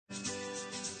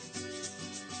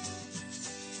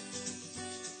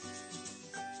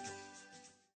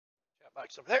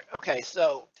box over there. Okay,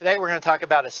 so today we're going to talk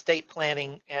about estate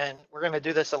planning, and we're going to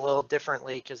do this a little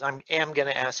differently because I am going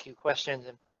to ask you questions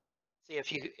and see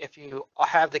if you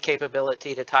have the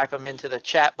capability to type them into the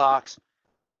chat box,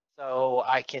 so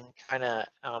I can kind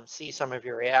of see some of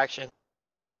your reaction.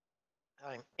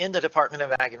 I'm in the Department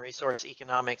of Ag and Resource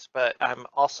Economics, but I'm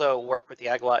also work with the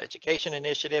Ag Law Education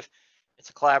Initiative. It's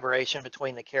a collaboration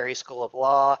between the Carey School of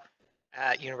Law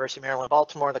at University of Maryland,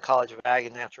 Baltimore, the College of Ag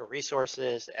and Natural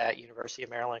Resources at University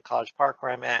of Maryland, College Park,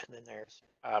 where I'm at, and then there's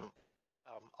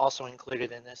also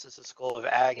included in this is the School of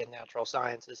Ag and Natural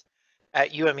Sciences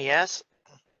at UMES.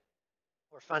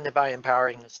 We're funded by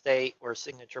Empowering the State. We're a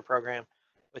signature program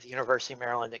with University of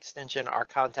Maryland Extension. Our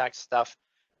contact stuff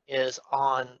is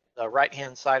on the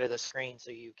right-hand side of the screen,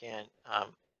 so you can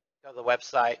go to the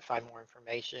website, find more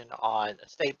information on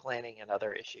estate planning and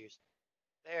other issues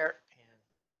there.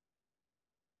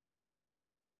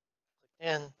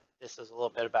 And this is a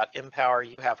little bit about Empower.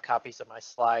 You have copies of my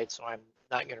slides, so I'm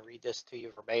not going to read this to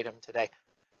you verbatim today.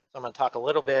 So I'm going to talk a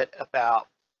little bit about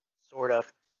sort of,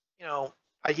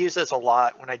 I use this a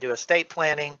lot when I do estate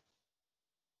planning.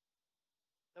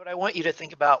 But I want you to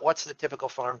think about what's the typical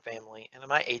farm family, and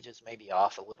my ages may be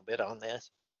off a little bit on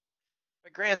this. My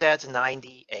granddad's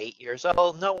 98 years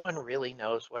old. No one really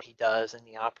knows what he does in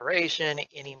the operation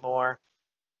anymore.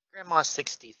 Grandma's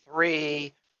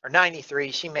 63 or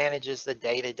 93. She manages the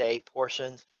day-to-day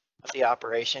portions of the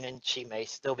operation, and she may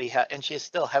still be, and she's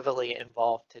still heavily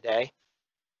involved today.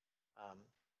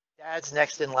 Dad's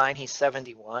next in line. He's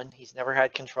 71. He's never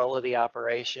had control of the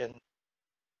operation.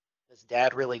 Does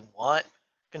Dad really want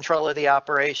control of the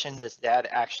operation? Does Dad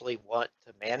actually want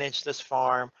to manage this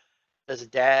farm? Does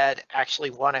Dad actually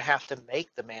want to have to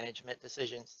make the management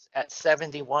decisions? At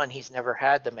 71, he's never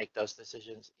had to make those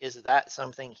decisions. Is that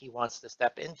something he wants to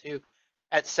step into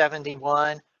at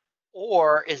 71?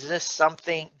 Or is this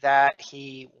something that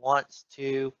he wants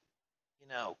to,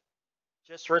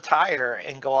 just retire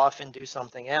and go off and do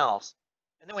something else?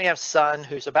 And then we have son,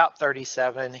 who's about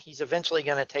 37. He's eventually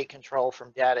going to take control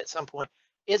from Dad at some point.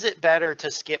 Is it better to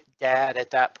skip Dad at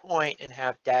that point and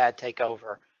have Dad take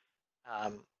over?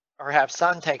 Or have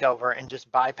son take over and just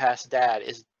bypass Dad?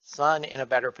 Is son in a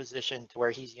better position to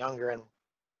where he's younger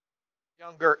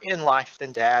in life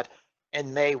than Dad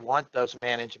and may want those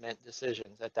management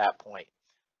decisions at that point?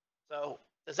 So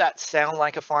does that sound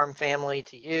like a farm family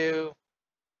to you?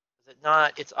 Is it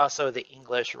not? It's also the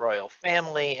English royal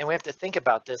family, and we have to think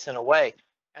about this in a way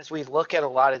as we look at a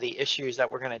lot of the issues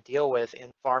that we're going to deal with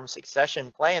in farm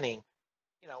succession planning.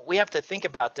 We have to think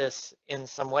about this in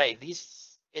some way.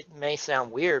 It may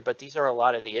sound weird, but these are a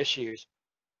lot of the issues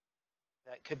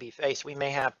that could be faced. We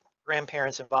may have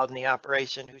grandparents involved in the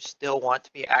operation who still want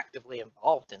to be actively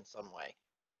involved in some way.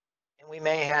 And we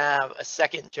may have a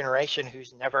second generation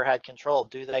who's never had control.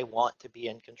 Do they want to be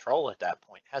in control at that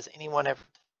point? Has anyone ever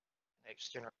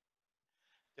next generation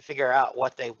to figure out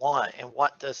what they want, and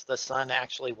what does the son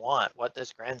actually want? What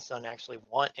does grandson actually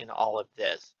want in all of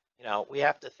this? We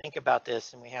have to think about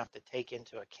this, and we have to take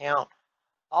into account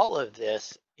all of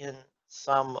this in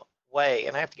some way.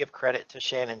 And I have to give credit to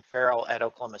Shannon Farrell at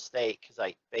Oklahoma State, because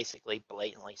I basically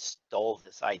blatantly stole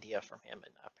this idea from him,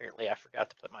 and apparently I forgot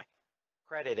to put my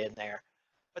credit in there.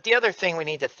 But the other thing we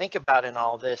need to think about in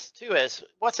all this too is,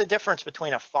 what's the difference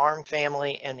between a farm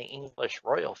family and the English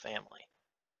royal family?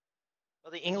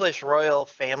 Well, the English royal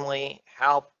family,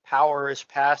 how power is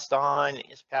passed on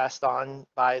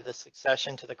by the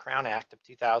Succession to the Crown Act of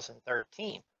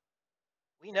 2013.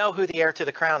 We know who the heir to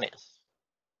the crown is.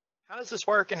 How does this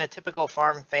work in a typical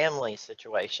farm family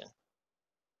situation?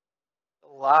 A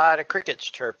lot of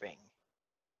crickets chirping.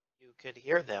 You could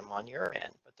hear them on your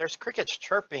end, but there's crickets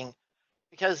chirping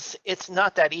because it's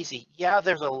not that easy. Yeah,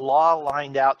 there's a law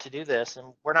lined out to do this,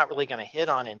 and we're not really going to hit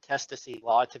on intestacy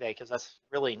law today because that's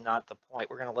really not the point.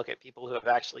 We're going to look at people who have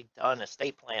actually done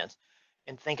estate plans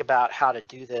and think about how to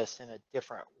do this in a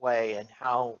different way and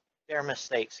how their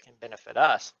mistakes can benefit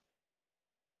us.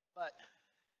 But,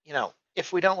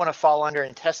 if we don't want to fall under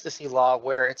intestacy law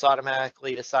where it's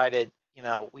automatically decided,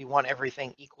 we want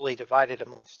everything equally divided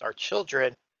amongst our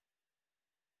children,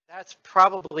 that's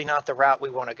probably not the route we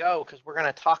want to go, because we're going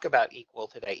to talk about equal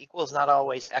today. Equal is not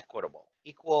always equitable.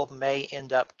 Equal may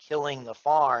end up killing the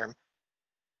farm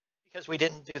because we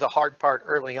didn't do the hard part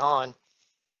early on.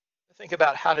 Think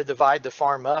about how to divide the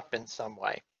farm up in some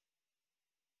way.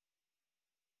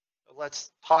 So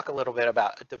let's talk a little bit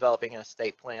about developing an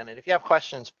estate plan. And if you have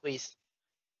questions, please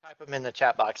type them in the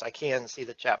chat box. I can see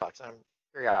the chat box. I'm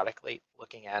periodically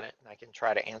looking at it, and I can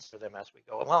try to answer them as we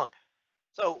go along.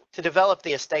 So to develop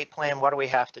the estate plan, what do we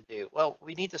have to do? Well,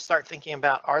 we need to start thinking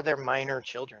about, are there minor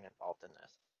children involved in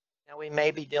this? Now, we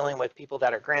may be dealing with people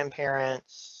that are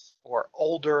grandparents or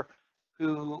older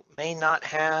who may not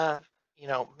have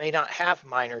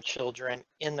minor children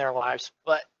in their lives,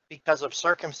 but because of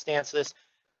circumstances,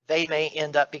 they may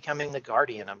end up becoming the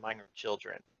guardian of minor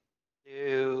children.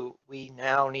 Do we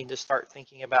now need to start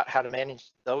thinking about how to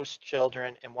manage those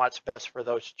children and what's best for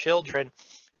those children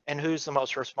and who's the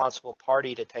most responsible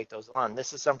party to take those on?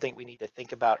 This is something we need to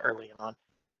think about early on.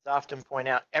 I often point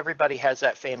out everybody has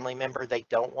that family member they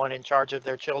don't want in charge of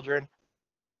their children.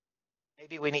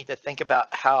 Maybe we need to think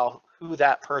about who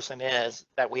that person is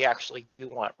that we actually do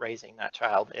want raising that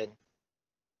child and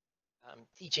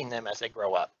teaching them as they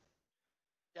grow up.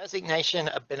 Designation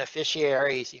of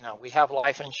beneficiaries, we have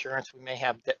life insurance, we may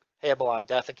have payable on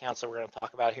death accounts that we're going to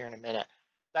talk about here in a minute.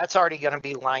 That's already going to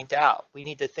be lined out. We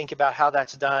need to think about how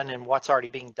that's done and what's already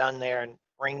being done there and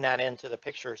bring that into the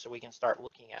picture so we can start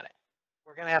looking at it.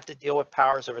 We're going to have to deal with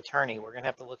powers of attorney. We're going to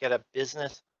have to look at a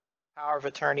business power of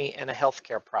attorney and a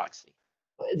healthcare proxy.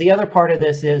 The other part of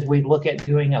this is we look at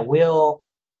doing a will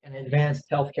and advanced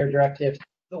healthcare directives.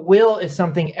 The will is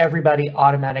something everybody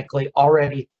automatically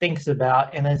already thinks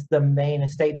about and is the main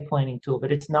estate planning tool,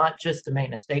 but it's not just the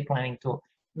main estate planning tool.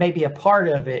 It may be a part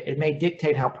of it. It may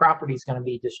dictate how property is going to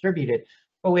be distributed,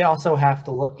 but we also have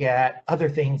to look at other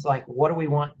things like what do we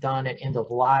want done at end of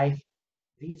life.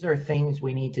 These are things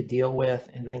we need to deal with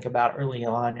and think about early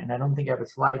on. And I don't think I have a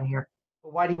slide in here,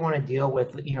 but why do you want to deal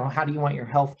with, how do you want your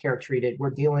health care treated?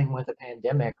 We're dealing with a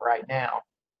pandemic right now.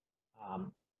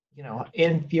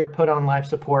 If you're put on life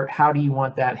support, how do you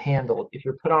want that handled? If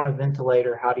you're put on a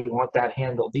ventilator, how do you want that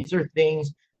handled? These are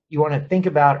things you want to think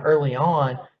about early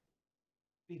on,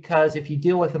 because if you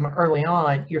deal with them early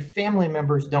on, your family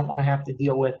members don't want to have to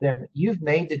deal with them. You've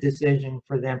made the decision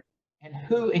for them. And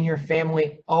who in your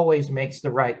family always makes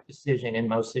the right decision in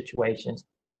most situations?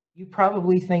 You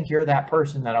probably think you're that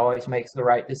person that always makes the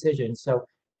right decision. So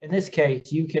in this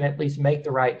case, you can at least make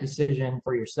the right decision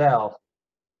for yourself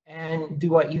and do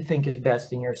what you think is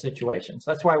best in your situation. So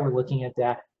that's why we're looking at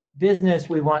that. Business,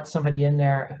 we want somebody in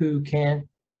there who can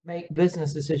make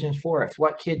business decisions for us.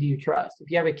 What kid do you trust?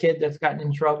 If you have a kid that's gotten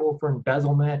in trouble for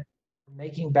embezzlement,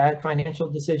 making bad financial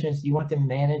decisions, do you want them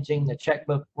managing the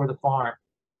checkbook for the farm?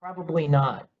 Probably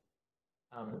not.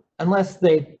 Unless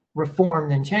they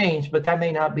reformed and changed, but that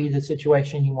may not be the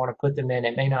situation you want to put them in.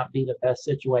 It may not be the best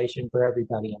situation for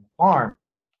everybody on the farm.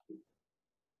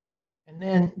 And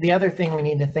then the other thing we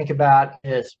need to think about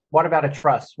is, what about a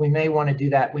trust? We may want to do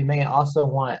that. We may also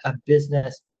want a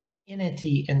business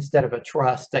entity instead of a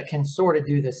trust that can sort of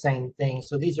do the same thing.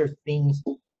 So these are things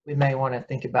we may want to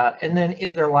think about. And then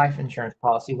is there life insurance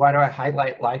policy? Why do I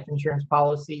highlight life insurance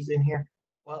policies in here?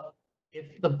 Well,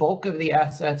 if the bulk of the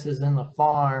assets is in the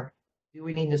farm, do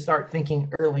we need to start thinking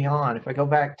early on? If I go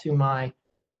back to my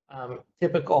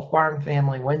typical farm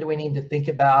family, when do we need to think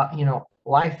about,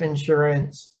 life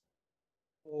insurance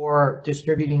for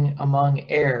distributing among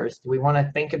heirs? Do we want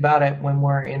to think about it when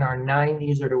we're in our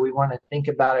 90s, or do we want to think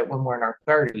about it when we're in our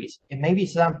 30s? It may be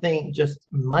something just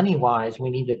money-wise we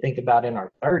need to think about in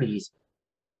our 30s.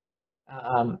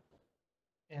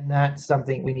 And that's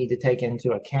something we need to take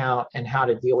into account, and how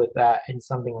to deal with that, and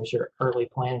something we should early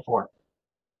plan for.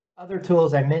 Other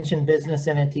tools, I mentioned business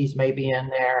entities may be in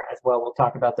there as well. We'll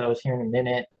talk about those here in a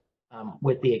minute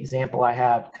with the example I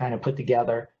have kind of put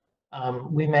together.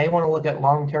 We may want to look at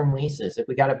long-term leases. If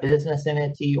we got a business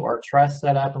entity or a trust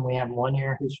set up and we have one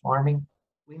year who's farming,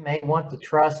 we may want the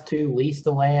trust to lease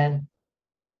the land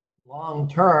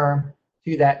long-term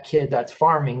to that kid that's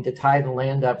farming, to tie the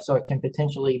land up so it can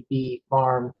potentially be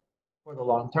farmed for the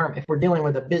long term. If we're dealing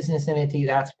with a business entity,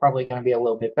 that's probably going to be a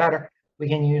little bit better. We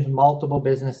can use multiple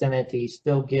business entities,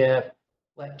 still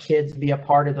let kids be a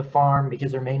part of the farm,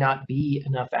 because there may not be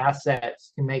enough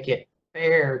assets to make it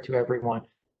fair to everyone.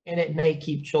 And it may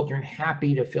keep children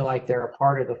happy to feel like they're a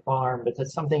part of the farm, but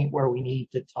that's something where we need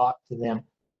to talk to them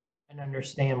and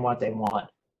understand what they want.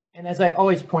 And as I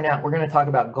always point out, we're going to talk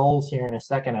about goals here in a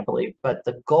second, I believe, but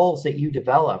the goals that you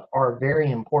develop are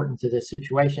very important to this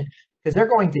situation, because they're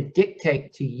going to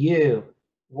dictate to you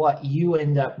what you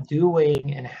end up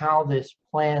doing and how this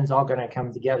plan's all going to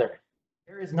come together.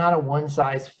 There is not a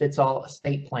one-size-fits-all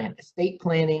estate plan. Estate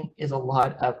planning is a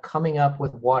lot of coming up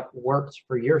with what works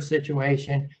for your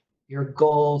situation, your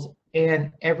goals,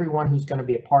 and everyone who's going to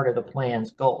be a part of the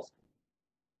plan's goals.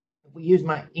 If we use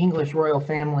my English royal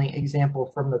family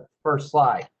example from the first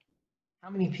slide, how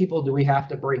many people do we have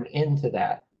to bring into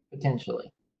that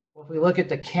potentially? Well, if we look at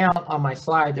the count on my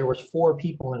slide, there was 4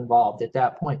 people involved at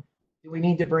that point. Do we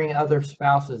need to bring other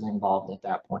spouses involved at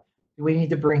that point? Do we need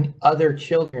to bring other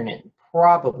children in?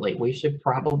 Probably. We should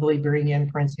probably bring in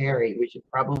Prince Harry. We should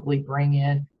probably bring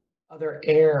in other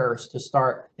heirs to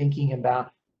start thinking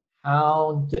about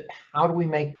how do we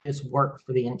make this work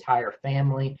for the entire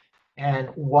family, and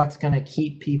what's going to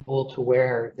keep people to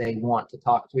where they want to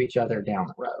talk to each other down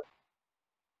the road.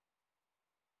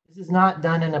 This is not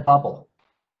done in a bubble.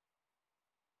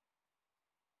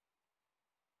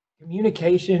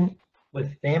 Communication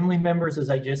with family members, as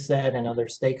I just said, and other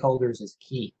stakeholders is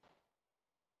key.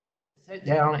 Sit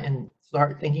down and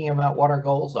start thinking about what our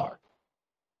goals are.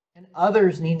 And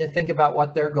others need to think about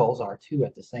what their goals are too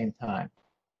at the same time.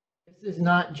 This is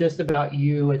not just about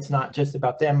you, it's not just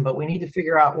about them, but we need to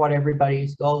figure out what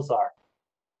everybody's goals are.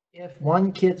 If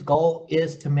one kid's goal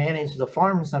is to manage the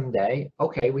farm someday,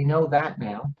 okay, we know that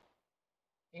now.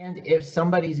 And if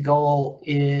somebody's goal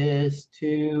is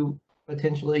to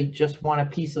potentially just want a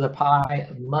piece of the pie,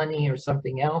 money or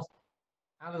something else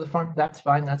out of the farm, that's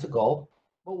fine, that's a goal.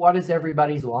 But what is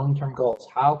everybody's long-term goals?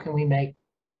 How can we make,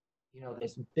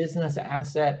 this business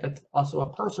asset that's also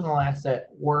a personal asset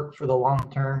work for the long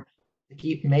term to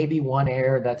keep maybe one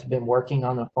heir that's been working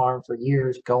on the farm for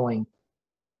years going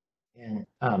and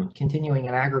continuing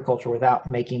in agriculture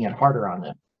without making it harder on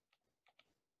them?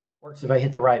 Works if I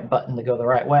hit the right button to go the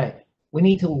right way. We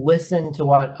need to listen to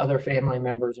what other family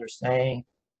members are saying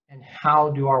and how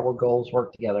do our goals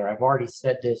work together. I've already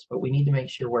said this, but we need to make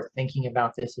sure we're thinking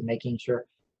about this and making sure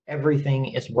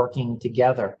everything is working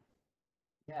together.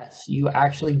 Yes, you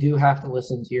actually do have to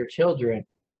listen to your children,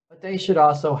 but they should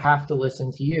also have to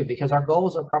listen to you, because our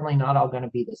goals are probably not all going to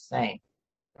be the same.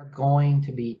 They're going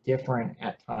to be different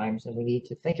at times, and we need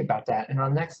to think about that. And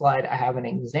on the next slide, I have an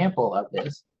example of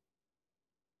this.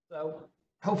 So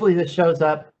hopefully this shows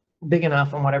up big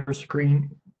enough on whatever screen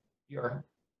you're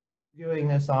viewing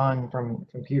this on, from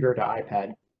computer to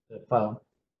iPad to phone.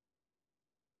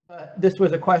 This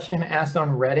was a question asked on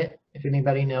Reddit. If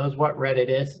anybody knows what Reddit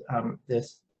is,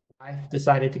 this wife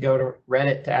decided to go to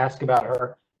Reddit to ask about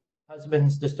her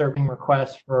husband's disturbing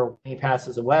request for when he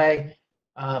passes away.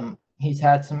 He's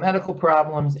had some medical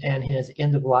problems, and his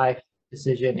end of life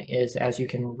decision is, as you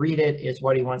can read it, is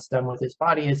what he wants done with his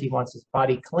body is he wants his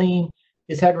body clean,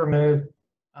 his head removed,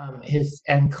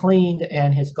 and cleaned,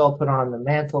 and his skull put on the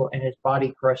mantle, and his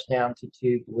body crushed down to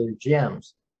 2 blue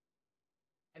gems.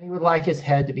 And he would like his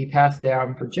head to be passed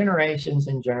down for generations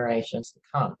and generations to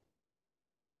come.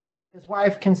 His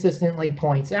wife consistently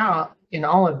points out in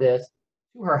all of this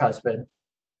to her husband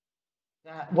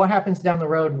that what happens down the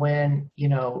road when,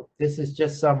 this is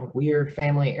just some weird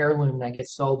family heirloom that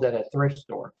gets sold at a thrift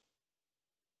store.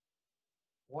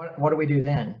 What do we do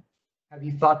then? Have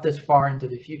you thought this far into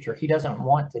the future? He doesn't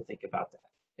want to think about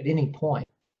that at any point.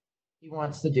 He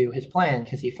wants to do his plan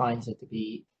because he finds it to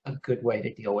be a good way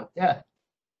to deal with death.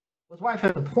 His wife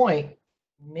has a point.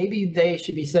 Maybe they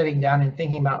should be sitting down and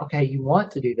thinking about, okay, you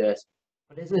want to do this,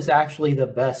 but is this actually the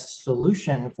best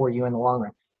solution for you in the long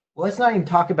run? Well, let's not even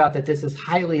talk about that this is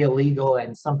highly illegal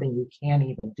and something you can't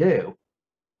even do,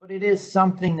 but it is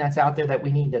something that's out there that we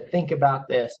need to think about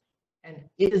this. And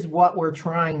is what we're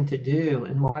trying to do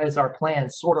and what is our plan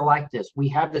sort of like this? We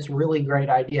have this really great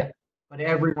idea, but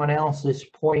everyone else is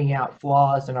pointing out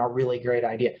flaws in our really great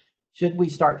idea. Should we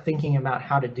start thinking about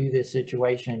how to do this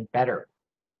situation better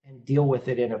and deal with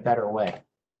it in a better way?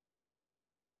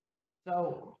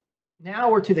 So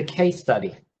now we're to the case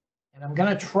study, and I'm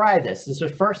going to try this. This is the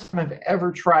first time I've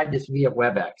ever tried this via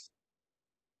WebEx.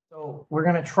 So we're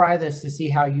going to try this to see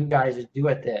how you guys do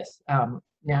at this.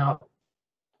 Now,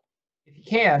 if you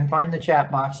can, find the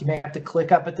chat box. You may have to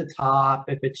click up at the top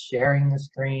if it's sharing the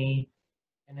screen,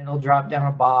 and it'll drop down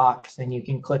a box, and you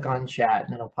can click on chat,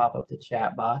 and it'll pop up the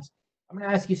chat box. I'm going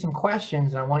to ask you some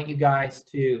questions, and I want you guys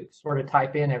to sort of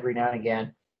type in every now and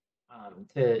again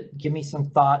to give me some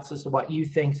thoughts as to what you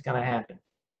think is going to happen.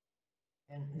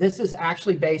 And this is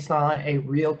actually based on a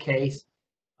real case.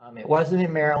 It wasn't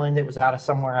in Maryland. It was out of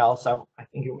somewhere else. I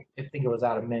think it was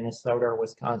out of Minnesota or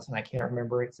Wisconsin. I can't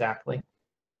remember exactly.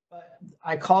 But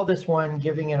I call this one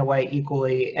Giving It Away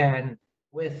Equally. And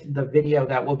with the video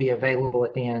that will be available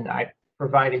at the end, I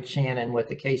provided Shannon with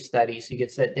the case study so you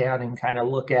could sit down and kind of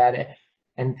look at it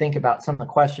and think about some of the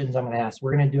questions I'm going to ask.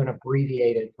 We're going to do an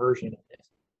abbreviated version of this.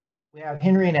 We have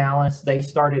Henry and Alice. They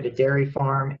started a dairy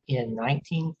farm in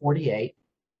 1948.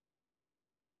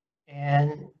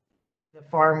 And the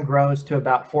farm grows to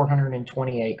about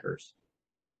 420 acres.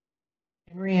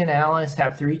 Henry and Alice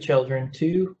have 3 children.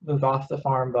 2 move off the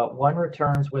farm, but 1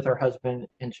 returns with her husband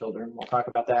and children. We'll talk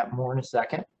about that more in a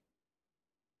second.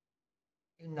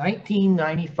 In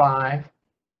 1995,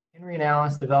 Henry and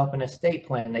Alice develop an estate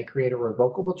plan. They create a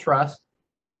revocable trust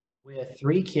with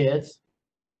 3 kids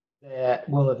that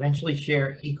will eventually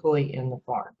share equally in the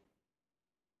farm.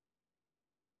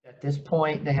 At At this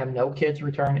point, they have no kids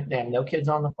returning. They have no kids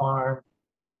on the farm.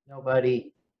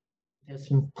 Nobody. This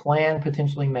plan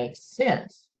potentially makes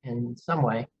sense in some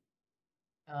way.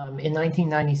 In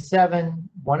 1997,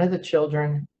 one of the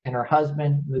children and her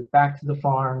husband moved back to the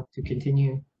farm to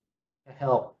continue to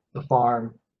help the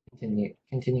farm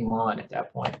continue on at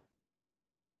that point.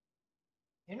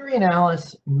 Henry and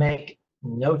Alice make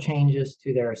no changes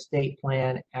to their estate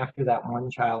plan after that one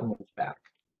child moves back.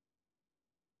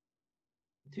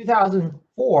 In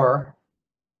 2004,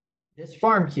 this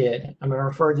farm kid, I'm going to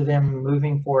refer to them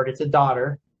moving forward, it's a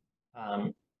daughter,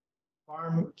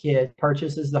 farm kid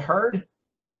purchases the herd,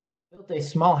 built a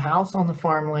small house on the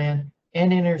farmland,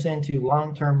 and enters into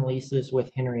long-term leases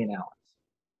with Henry and Alice.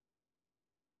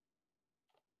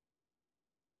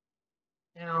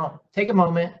 Now, take a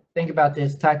moment, think about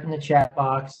this, type in the chat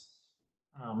box.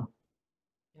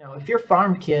 If you're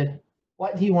farm kid,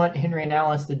 what do you want Henry and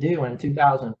Alice to do in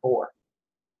 2004?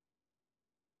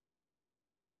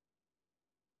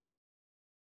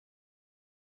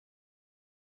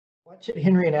 What should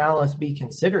Henry and Alice be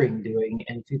considering doing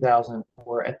in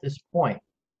 2004 at this point?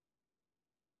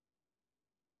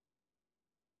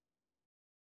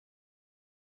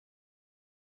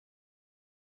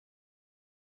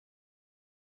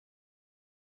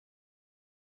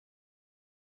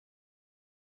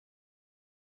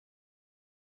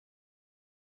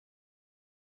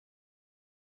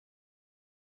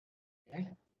 Okay,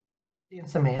 seeing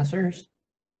some answers.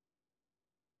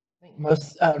 I think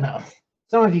most, oh no,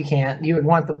 some of you can't. You would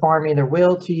want the farm either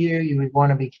willed to you, you would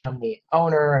want to become the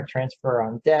owner, a transfer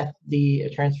on death deed, a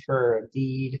transfer of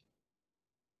deed,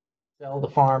 sell the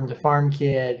farm to farm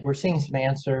kid. We're seeing some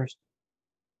answers.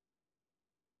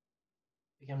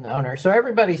 Become the owner. So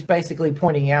everybody's basically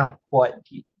pointing out what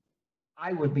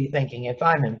I would be thinking if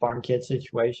I'm in farm kid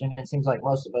situation. It seems like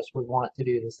most of us would want to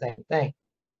do the same thing.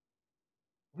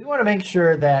 We want to make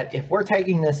sure that if we're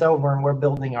taking this over and we're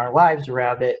building our lives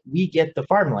around it, we get the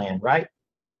farmland, right?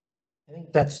 I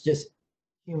think that's just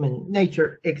human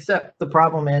nature, except the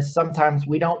problem is sometimes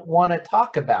we don't want to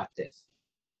talk about this.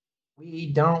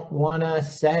 We don't want to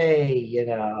say,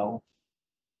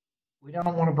 we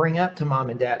don't want to bring up to mom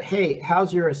and dad, hey,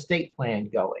 how's your estate plan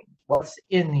going? What's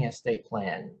in the estate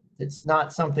plan? It's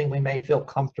not something we may feel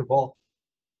comfortable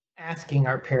asking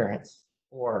our parents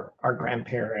or our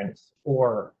grandparents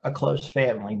or a close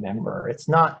family member. It's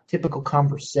not typical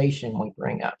conversation we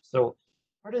bring up. So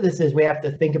part of this is we have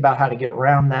to think about how to get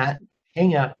around that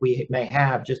hang up we may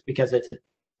have just because it's to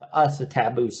us a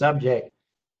taboo subject.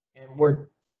 And we're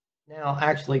now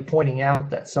actually pointing out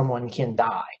that someone can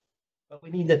die. But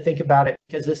we need to think about it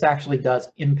because this actually does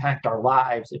impact our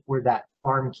lives if we're that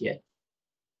farm kid.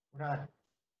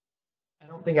 I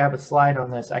don't think I have a slide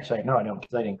on this. Actually, no, I don't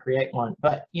because I didn't create one.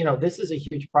 But, this is a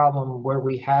huge problem where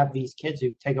we have these kids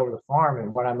who take over the farm,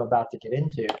 and what I'm about to get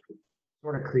into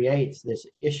sort of creates this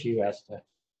issue as to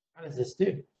how does this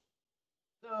do?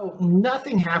 So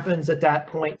nothing happens at that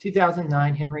point.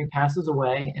 2009, Henry passes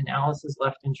away, and Alice is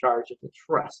left in charge of the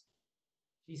trust.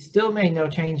 She still made no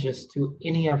changes to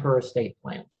any of her estate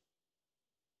plan.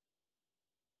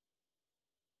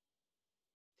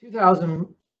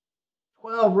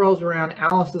 2012 rolls around,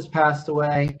 Alice has passed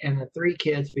away, and the three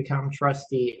kids become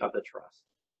trustee of the trust.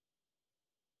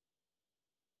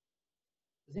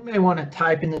 Does anybody want to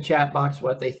type in the chat box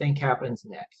what they think happens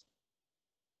next?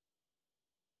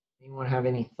 Anyone have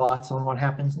any thoughts on what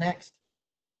happens next?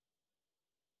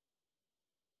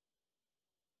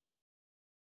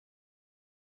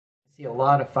 I see a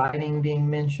lot of fighting being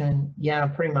mentioned. Yeah,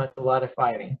 pretty much a lot of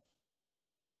fighting.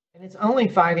 And it's only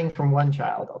fighting from one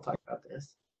child. I'll talk about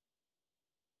this.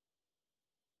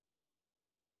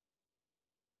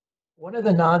 One of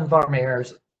the non-farm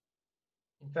heirs,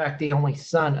 in fact, the only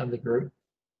son of the group,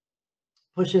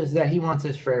 pushes that he wants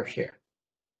his fair share.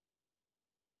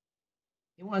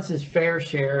 He wants his fair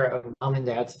share of mom and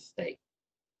dad's estate.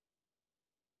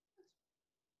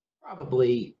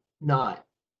 Probably not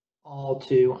all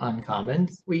too uncommon.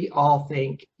 We all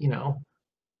think,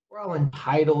 we're all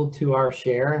entitled to our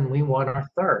share and we want our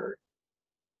third.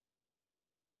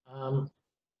 Now,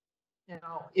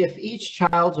 if each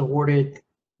child's awarded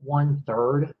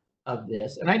 1/3 of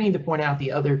this, and I need to point out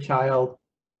the other child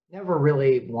never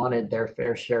really wanted their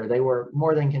fair share. They were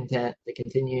more than content to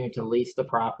continue to lease the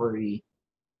property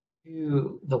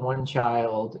to the one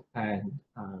child and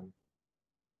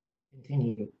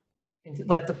continue and to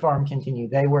let the farm continue.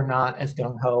 They were not as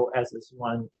gung-ho as this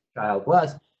one child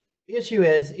was. The issue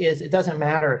is it doesn't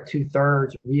matter if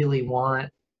 2/3 really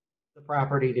want the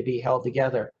property to be held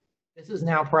together. This is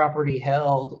now property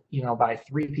held, by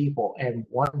 3 people, and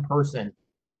one person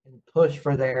can push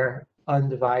for their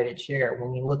undivided share.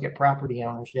 When you look at property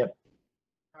ownership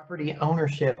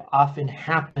often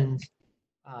happens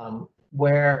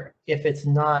where if it's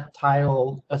not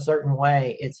titled a certain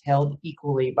way, it's held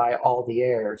equally by all the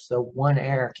heirs. So one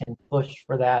heir can push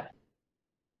for that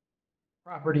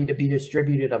property to be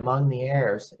distributed among the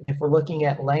heirs. If we're looking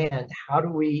at land, how do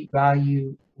we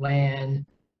value land,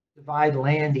 divide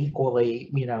land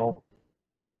equally? You know,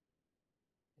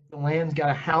 if the land's got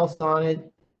a house on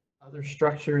it, other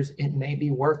structures, it may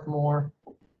be worth more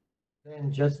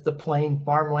than just the plain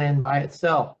farmland by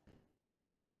itself.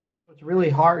 It's really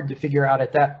hard to figure out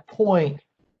at that point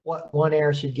what one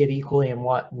heir should get equally and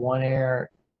what one heir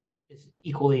is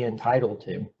equally entitled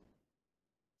to.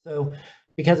 So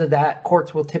because of that,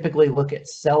 courts will typically look at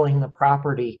selling the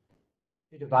property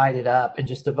to divide it up and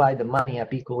just divide the money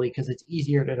up equally, because it's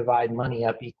easier to divide money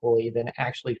up equally than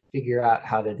actually figure out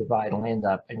how to divide land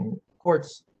up. And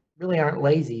courts really aren't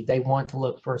lazy. They want to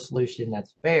look for a solution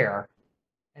that's fair.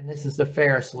 And this is the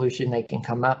fair solution they can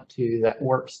come up to that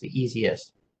works the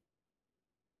easiest.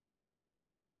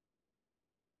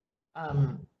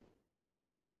 From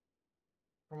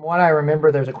what I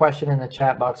remember, there's a question in the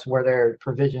chat box where there are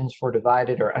provisions for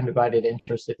divided or undivided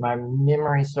interest. If my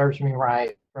memory serves me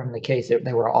right from the case,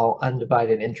 they were all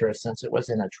undivided interest since it was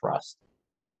in a trust.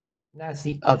 And that's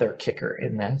the other kicker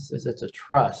in this, is it's a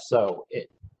trust, so it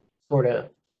sort of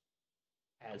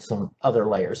adds some other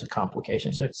layers of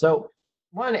complication. So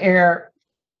one heir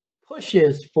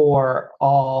pushes for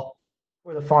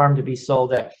the farm to be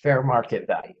sold at fair market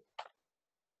value.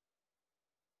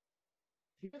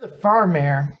 If you're the farm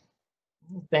heir,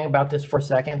 think about this for a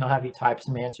second. I'll have you type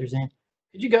some answers in.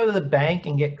 Could you go to the bank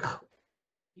and you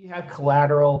have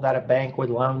collateral that a bank would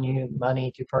loan you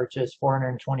money to purchase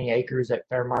 420 acres at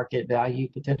fair market value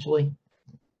potentially?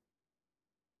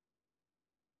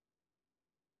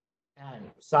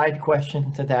 And side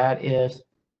question to that is,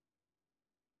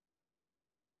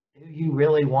 do you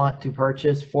really want to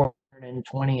purchase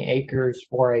 420 acres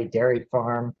for a dairy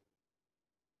farm?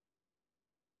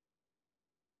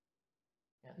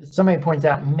 Somebody points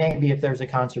out maybe if there's a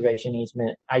conservation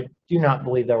easement. I do not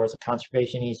believe there was a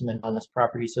conservation easement on this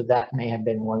property, so that may have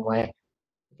been one way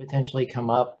to potentially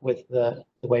come up with the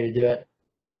way to do it.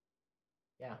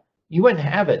 Yeah, you wouldn't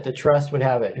have it. The trust would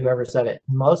have it, whoever said it.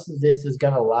 Most of this is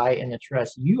going to lie in the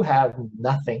trust. You have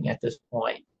nothing at this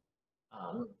point.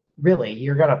 Really,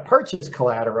 you're going to purchase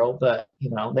collateral, but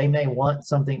they may want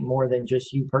something more than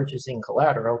just you purchasing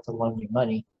collateral to loan you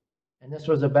money. And this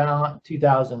was about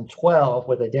 2012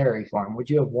 with a dairy farm. Would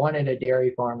you have wanted a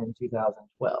dairy farm in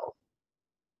 2012?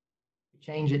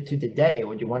 Change it to today.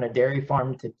 Would you want a dairy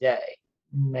farm today?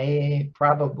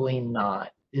 Probably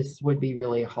not. This would be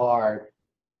really hard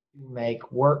to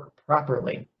make work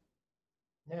properly.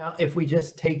 Now, if we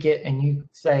just take it and you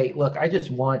say, look, I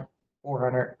just want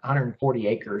 140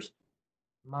 acres,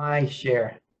 my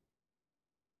share.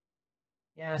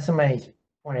 Yeah, somebody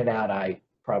pointed out I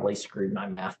probably screwed my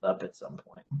math up at some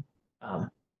point.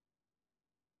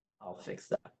 I'll fix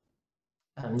that.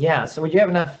 Yeah, so would you have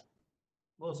enough?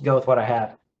 We'll just go with what I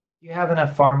have. Do you have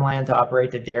enough farmland to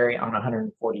operate the dairy on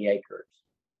 140 acres?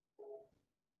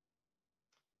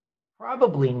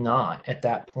 Probably not at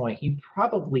that point. You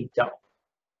probably don't.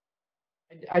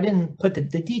 I didn't put the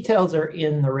details are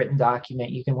in the written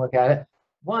document. You can look at it.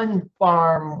 One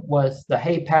farm was the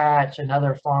hay patch,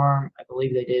 another farm, I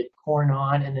believe they did corn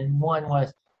on, and then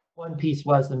one piece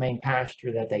was the main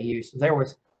pasture that they used. So there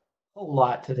was a whole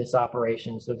lot to this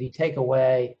operation. So if you take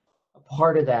away a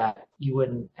part of that, you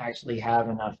wouldn't actually have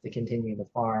enough to continue the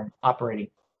farm operating.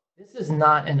 This is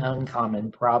not an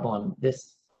uncommon problem.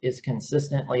 This is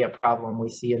consistently a problem we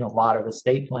see in a lot of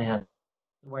estate plans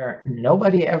where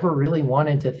nobody ever really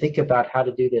wanted to think about how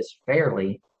to do this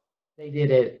fairly. They did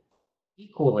it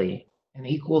equally, and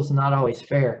equal is not always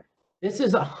fair. This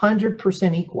is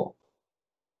 100% equal.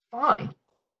 Fine.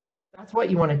 That's what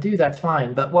you want to do. That's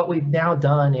fine. But what we've now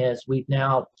done is we've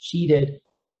now cheated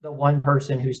the one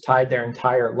person who's tied their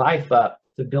entire life up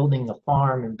to building the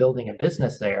farm and building a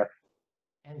business there,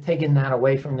 and taken that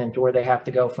away from them to where they have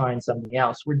to go find something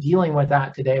else. We're dealing with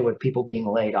that today with people being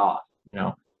laid off.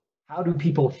 How do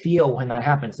people feel when that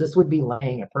happens? This would be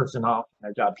laying a person off from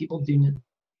their job. People do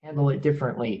handle it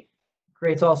differently. It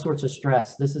creates all sorts of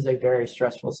stress. This is a very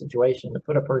stressful situation to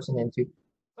put a person into.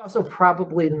 It's also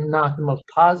probably not the most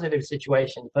positive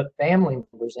situation to put family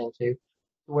members into,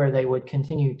 where they would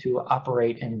continue to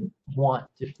operate and want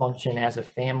to function as a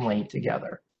family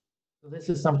together. So this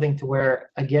is something to where,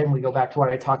 again, we go back to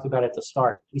what I talked about at the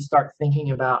start. We start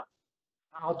thinking about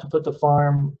how to put the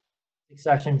farm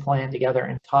succession plan together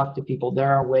and talk to people.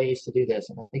 There are ways to do this,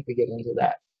 and I think we get into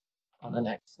that on the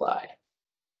next slide.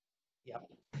 Yep.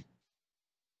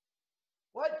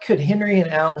 What could Henry and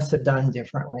Alice have done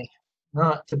differently?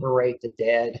 Not to berate the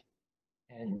dead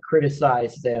and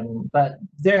criticize them, but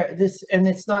and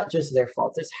it's not just their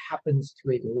fault. This happens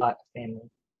to a lot of families.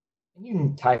 And you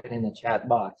can type it in the chat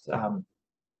box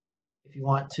if you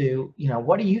want to.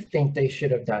 What do you think they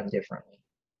should have done differently?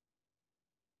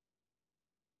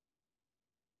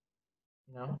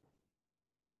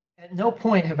 At no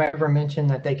point have I ever mentioned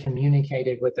that they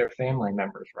communicated with their family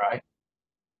members, right?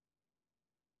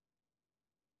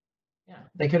 Yeah,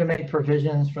 they could have made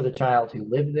provisions for the child who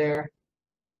lived there.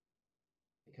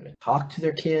 They could have talked to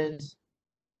their kids.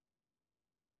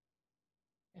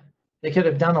 Yeah. They could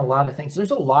have done a lot of things.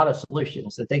 There's a lot of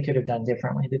solutions that they could have done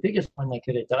differently. The biggest one they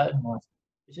could have done was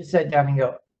just sit down and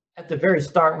go, at the very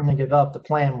start when they developed the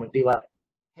plan, would be like,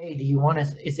 hey,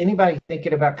 is anybody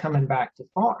thinking about coming back to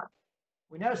farm?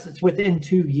 We noticed it's within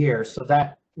 2 years, so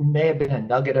that may have been a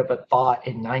nugget of a thought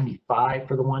in 95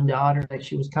 for the one daughter that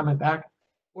she was coming back,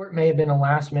 or it may have been a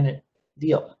last minute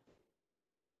deal.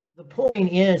 The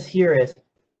point is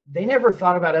they never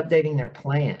thought about updating their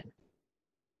plan.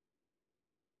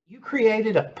 You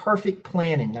created a perfect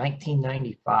plan in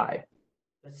 1995.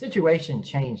 The situation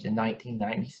changed in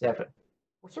 1997.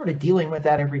 We're sort of dealing with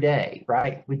that every day,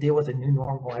 right? We deal with a new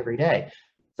normal every day.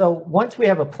 So once we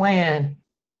have a plan,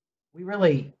 we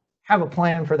really have a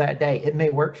plan for that day. It may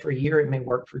work for a year, it may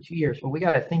work for 2 years, but we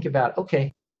got to think about,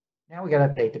 okay, now we got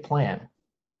to update the plan.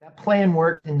 That plan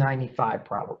worked in 95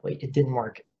 probably. It didn't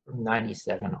work from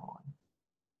 97 on.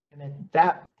 And at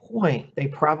that point, they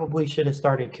probably should have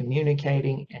started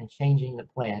communicating and changing the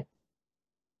plan.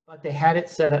 But they had it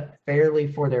set up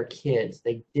fairly for their kids.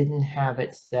 They didn't have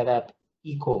it set up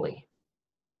equally.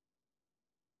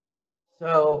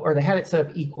 Or they had it set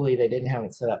up equally, they didn't have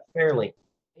it set up fairly.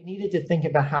 They needed to think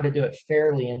about how to do it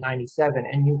fairly in 97.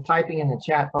 And you typing in the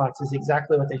chat box is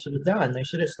exactly what they should have done. They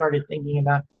should have started thinking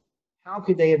about how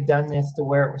could they have done this to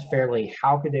where it was fairly?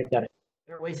 How could they have done it?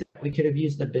 There are ways that we could have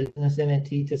used a business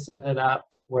entity to set it up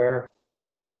where,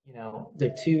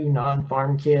 the two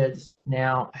non-farm kids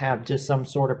now have just some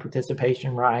sort of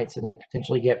participation rights and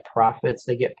potentially get profits.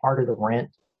 They get part of the rent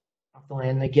off the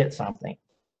land. They get something.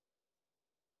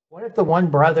 What if the one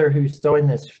brother who's throwing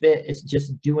this fit is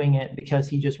just doing it because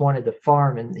he just wanted to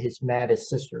farm and his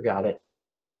sister got it?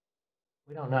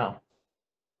 We don't know.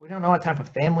 We don't know what type of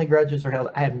family grudges are held.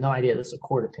 I have no idea. This is a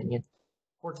court opinion.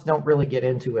 Courts don't really get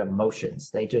into emotions.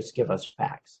 They just give us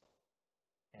facts.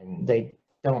 And they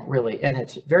don't really, and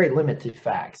it's very limited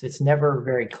facts. It's never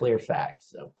very clear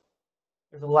facts. So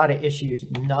there's a lot of issues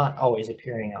not always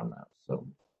appearing on those. So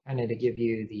kind of to give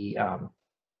you the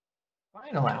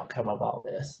final outcome of all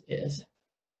this is,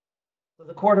 so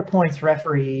the court appoints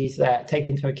referees that take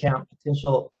into account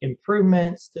potential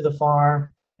improvements to the farm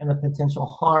and the potential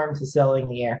harm to selling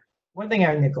the air. One thing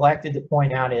I neglected to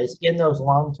point out is in those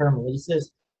long-term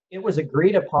leases, it was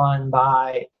agreed upon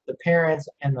by the parents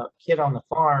and the kid on the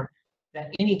farm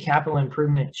that any capital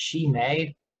improvement she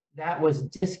made, that was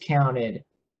discounted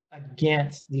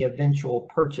against the eventual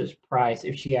purchase price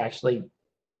if she actually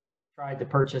tried to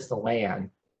purchase the land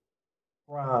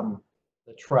from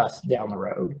the trust down the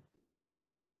road.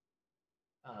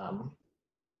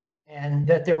 And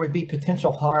that there would be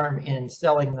potential harm in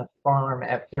selling the farm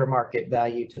at fair market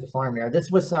value to the farmer.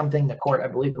 This was something the court, I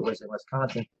believe it was in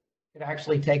Wisconsin, could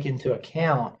actually take into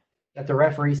account, that the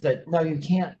referee said, no, you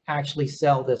can't actually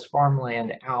sell this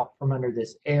farmland out from under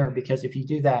this heir, because if you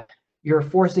do that, you're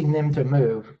forcing them to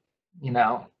move,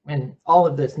 and all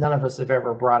of this, none of us have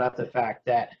ever brought up the fact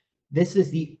that this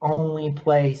is the only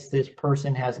place this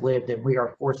person has lived and we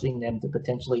are forcing them to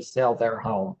potentially sell their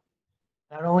home.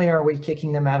 Not only are we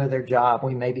kicking them out of their job,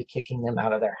 we may be kicking them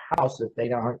out of their house if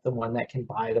they aren't the one that can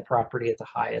buy the property at the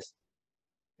highest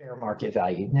fair market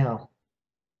value. Now,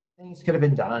 things could have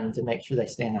been done to make sure they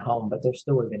stay in the home, but there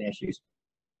still would have been issues.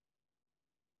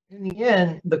 In the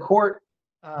end, the Court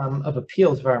of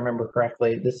Appeals, if I remember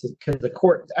correctly, this is because the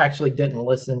court actually didn't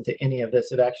listen to any of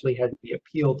this. It actually had to be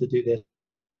appealed to do this.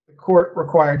 The court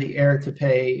required the heir to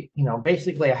pay,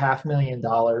 basically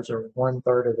 $500,000 or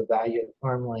 1/3 of the value of the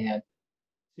farmland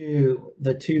to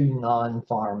the two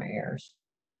non-farm heirs.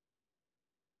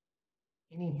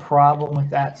 Any problem with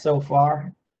that so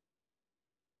far?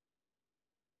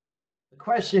 The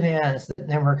question is, that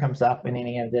never comes up in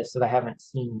any of this that I haven't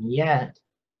seen yet,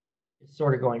 is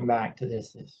sort of going back to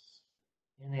this,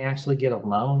 can they actually get a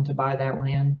loan to buy that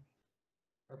land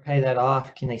or pay that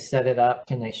off? Can they set it up?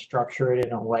 Can they structure it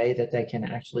in a way that they can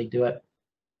actually do it?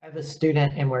 I have a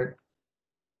student and we're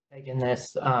taking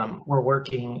this, we're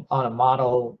working on a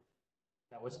model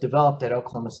that was developed at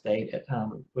Oklahoma State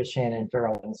with Shannon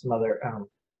Farrell and some other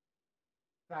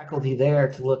faculty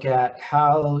there to look at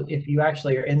how, if you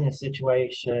actually are in this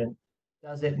situation,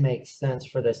 does it make sense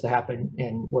for this to happen?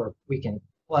 And where we can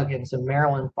plug in some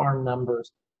Maryland farm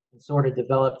numbers and sort of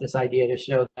develop this idea to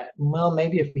show that, well,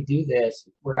 maybe if we do this,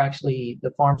 we're actually,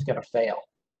 the farm's going to fail.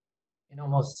 And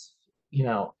almost,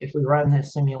 if we run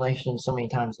this simulation so many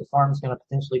times, the farm's going to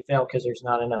potentially fail because there's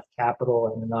not enough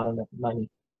capital and not enough money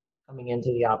coming into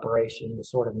the operation to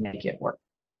sort of make it work.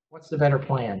 What's the better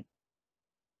plan?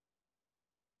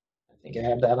 I think I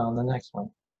have that on the next one.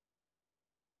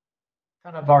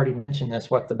 Kind of already mentioned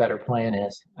this, what the better plan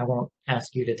is. I won't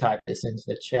ask you to type this into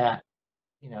the chat,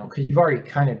 because you've already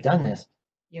kind of done this.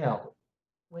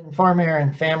 When Farm Air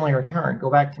and Family Return, go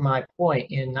back to my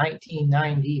point, in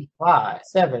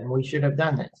 1997, we should have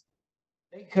done this.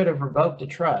 They could have revoked the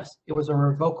trust. It was a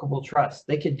revocable trust.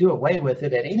 They could do away with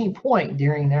it at any point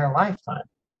during their lifetime.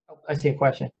 Oh, I see a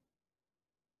question.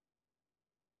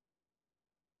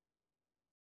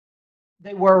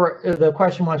 The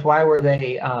question was, why were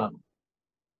they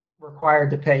required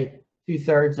to pay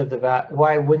 2/3 of the value?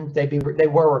 Why wouldn't they be? They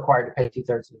were required to pay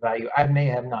 2/3 of the value. I may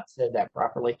have not said that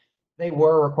properly. They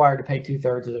were required to pay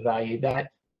 2/3 of the value.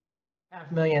 That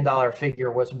 $500,000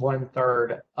 figure was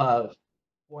 1/3 of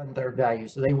 1/3 value.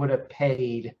 So they would have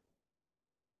paid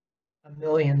 $1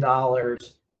 million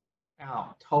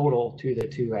out total to the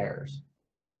two heirs.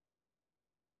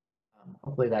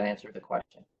 Hopefully that answered the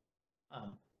question.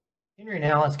 Henry and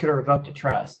Alice could have revoked a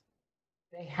trust.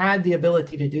 They had the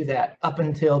ability to do that up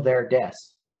until their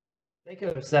deaths. They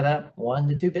could have set up 1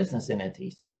 to 2 business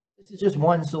entities. This is just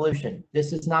one solution.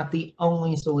 This is not the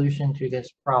only solution to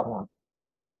this problem.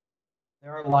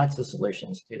 There are lots of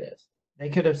solutions to this. They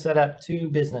could have set up 2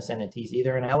 business entities,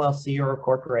 either an LLC or a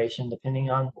corporation,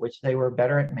 depending on which they were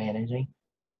better at managing.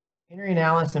 Henry and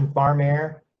Alice and Farm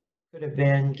Air could have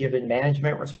been given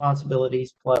management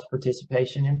responsibilities plus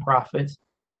participation in profits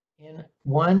in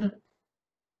one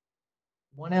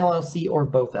LLC or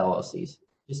both LLCs,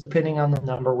 just depending on the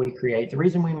number we create. The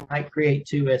reason we might create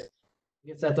 2 is we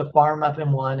can set the farm up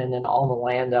in one and then all the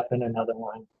land up in another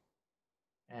one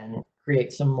and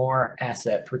create some more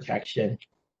asset protection,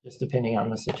 just depending on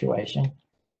the situation.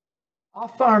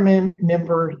 Off-farm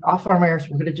heirs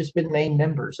would have just been made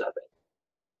members of it.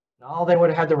 And all they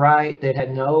would have had the right, they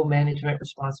had no management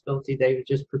responsibility. They would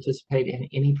just participate in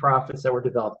any profits that were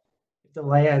developed. If the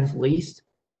land's leased,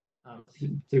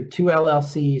 through 2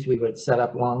 LLCs, we would set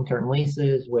up long-term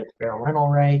leases with fair rental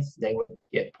rates. They would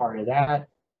get part of that.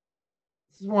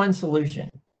 This is one solution.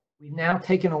 We've now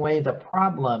taken away the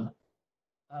problem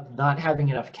of not having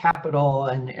enough capital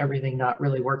and everything not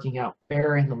really working out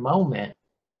fair in the moment.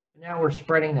 Now we're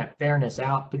spreading that fairness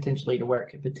out potentially to where it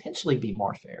could potentially be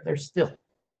more fair. There's still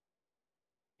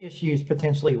issues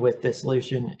potentially with this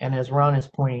solution. And as Ron is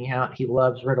pointing out, he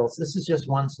loves riddles. This is just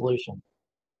one solution.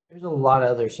 There's a lot of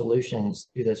other solutions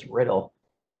to this riddle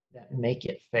that make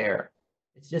it fair.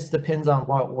 It just depends on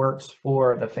what works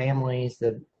for the families,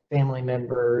 the family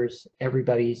members,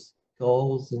 everybody's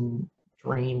goals and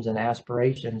dreams and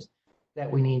aspirations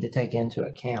that we need to take into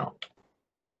account.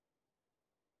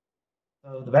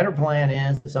 So the better plan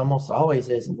is almost always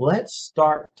is, let's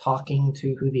start talking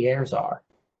to who the heirs are.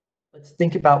 Let's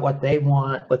think about what they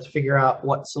want. Let's figure out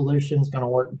what solution is going to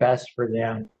work best for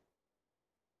them.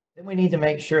 Then we need to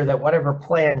make sure that whatever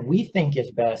plan we think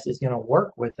is best is going to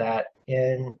work with that.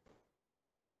 And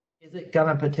is it going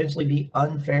to potentially be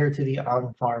unfair to the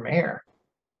on-farm heir?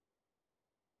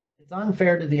 If it's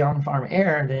unfair to the on-farm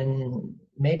heir, then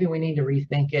maybe we need to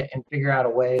rethink it and figure out a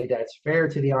way that's fair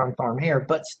to the on-farm heir,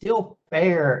 but still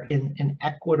fair and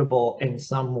equitable in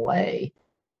some way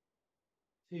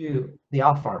to the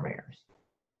off-farm heirs.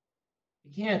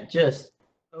 You can't just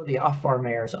throw the off-farm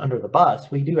heirs under the bus.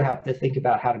 We do have to think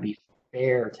about how to be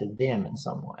fair to them in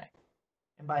some way.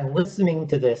 And by listening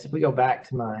to this, if we go back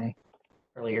to my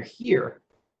earlier here,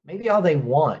 maybe all they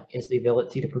want is the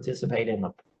ability to participate in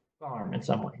the farm in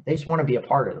some way. They just want to be a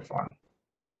part of the farm.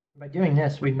 By doing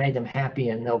this, we've made them happy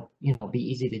and they'll,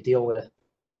 be easy to deal with.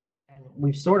 And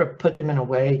we've sort of put them in a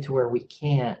way to where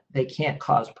they can't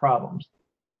cause problems.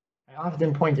 I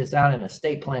often point this out in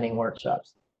estate planning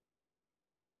workshops.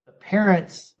 The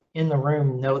parents in the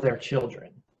room know their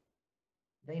children.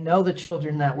 They know the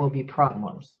children that will be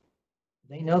problems.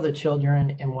 They know the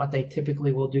children and what they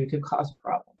typically will do to cause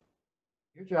problems.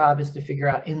 Your job is to figure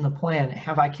out in the plan,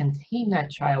 have I contained that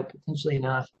child potentially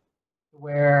enough to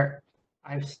where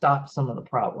I've stopped some of the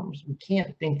problems? We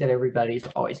can't think that everybody's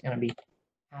always going to be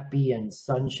happy and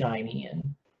sunshiny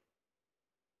and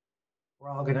we're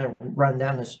all going to run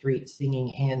down the street singing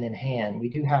hand in hand. We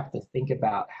do have to think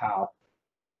about how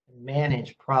to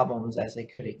manage problems as they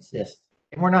could exist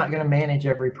And we're not going to manage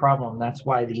every problem. That's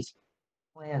why these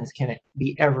plans can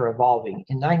be ever evolving.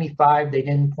 In 95, they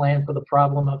didn't plan for the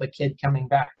problem of a kid coming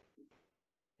back.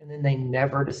 And then they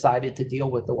never decided to deal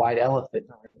with the white elephant.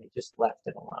 They just left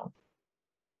it alone.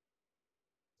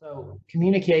 So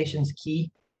communication's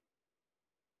key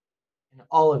in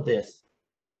all of this.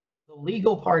 The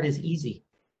legal part is easy.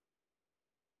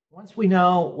 Once we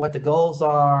know what the goals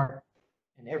are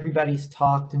and everybody's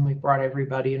talked and we brought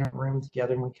everybody in a room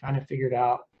together and we kind of figured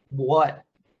out what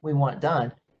we want done,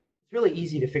 it's really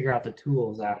easy to figure out the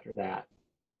tools after that.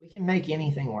 We can make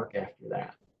anything work after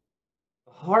that.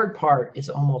 The hard part is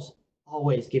almost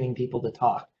always getting people to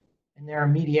talk. And there are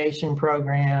mediation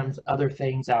programs, other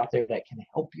things out there that can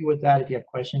help you with that. If you have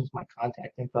questions, my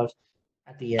contact info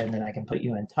at the end, and I can put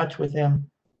you in touch with them.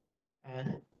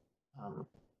 And I'll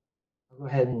go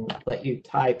ahead and let you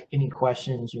type any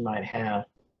questions you might have.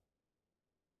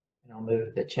 And I'll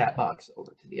move the chat box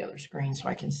over to the other screen so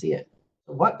I can see it.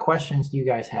 So what questions do you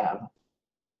guys have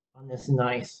on this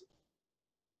nice,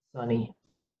 sunny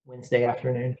Wednesday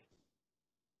afternoon?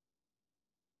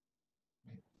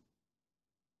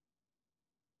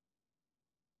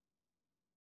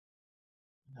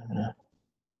 I'm gonna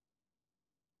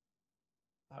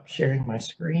stop sharing my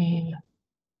screen.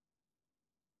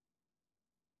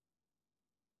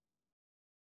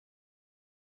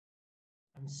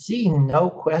 I'm seeing no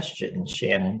questions,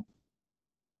 Shannon.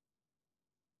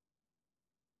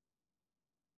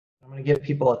 I'm going to give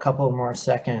people a couple more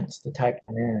seconds to type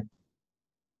them in.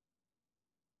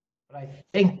 But I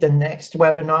think the next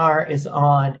webinar is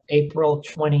on April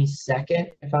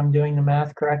 22nd, if I'm doing the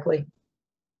math correctly.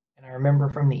 And I remember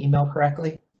from the email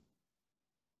correctly.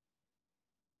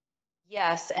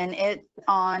 Yes, and it's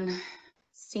on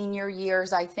senior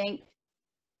years, I think.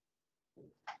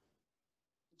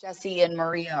 Jesse and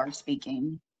Maria are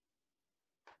speaking.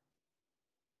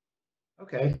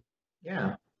 Okay,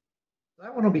 yeah.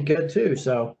 That one will be good too,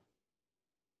 so.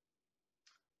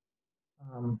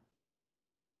 Oh,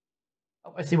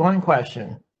 I see one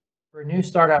question. For a new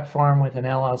startup farm with an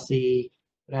LLC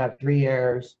that have 3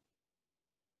 heirs,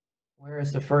 where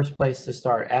is the first place to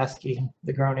start? Asking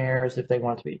the grown heirs if they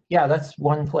want to be. Yeah, that's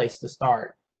one place to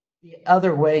start. The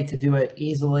other way to do it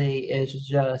easily is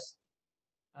just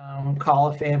call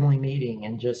a family meeting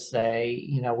and just say,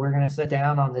 you know, we're going to sit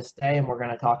down on this day and we're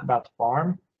going to talk about the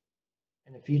farm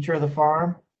and the future of the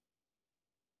farm.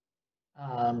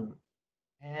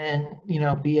 And, you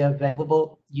know, be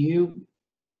available. You,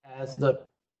 as the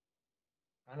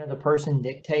kind of the person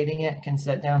dictating it, can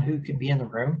set down who can be in the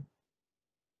room.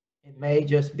 It may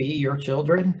just be your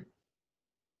children.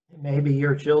 It may be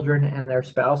your children and their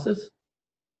spouses.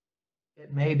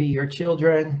 It may be your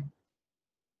children,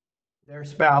 their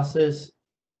spouses,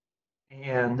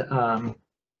 and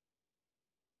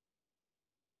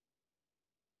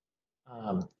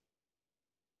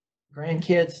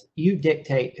grandkids. You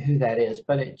dictate who that is,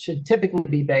 but it should typically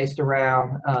be based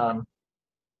around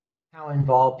how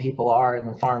involved people are in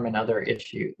the farm and other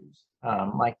issues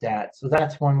like that. So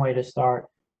that's one way to start.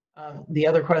 The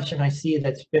other question I see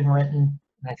that's been written,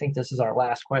 and I think this is our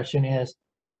last question, is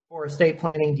for estate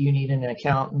planning, do you need an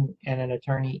accountant and an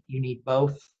attorney? You need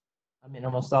both in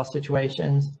almost all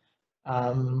situations.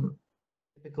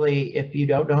 Typically, if you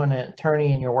don't know an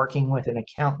attorney and you're working with an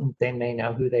accountant, they may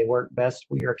know who they work best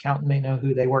with. Your accountant may know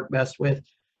who they work best with.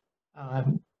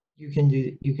 You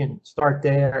can start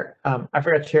there. I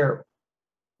forgot to share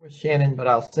with Shannon, but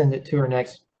I'll send it to her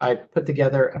next. I put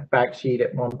together a fact sheet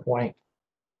at one point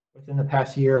within the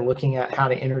past year looking at how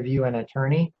to interview an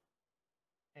attorney.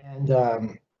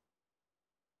 And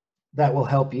that will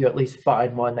help you at least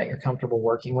find one that you're comfortable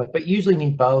working with, but you usually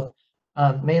need both,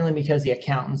 mainly because the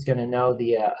accountant's going to know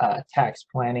the tax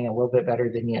planning a little bit better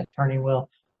than the attorney will.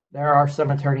 There are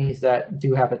some attorneys that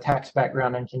do have a tax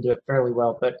background and can do it fairly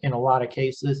well, but in a lot of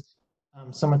cases,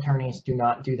 some attorneys do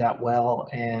not do that well,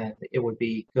 and it would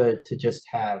be good to just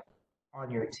have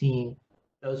on your team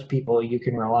those people you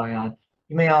can rely on.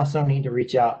 You may also need to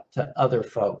reach out to other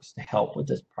folks to help with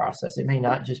this process. It may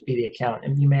not just be the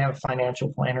accountant. You may have a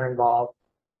financial planner involved,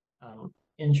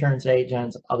 insurance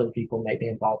agents, other people may be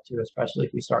involved too, especially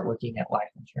if we start looking at life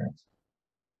insurance.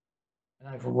 And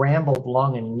I've rambled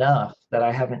long enough that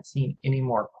I haven't seen any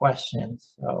more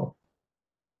questions. So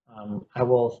I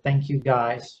will thank you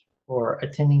guys for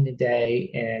attending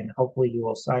today, and hopefully you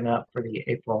will sign up for the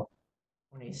April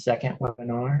 22nd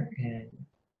webinar and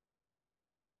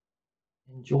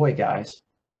enjoy, guys.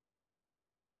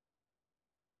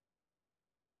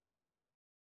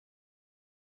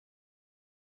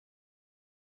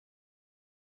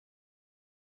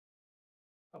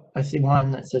 Oh, I see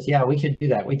one that says, yeah, we could do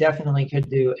that. We definitely could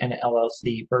do an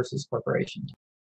LLC versus corporation.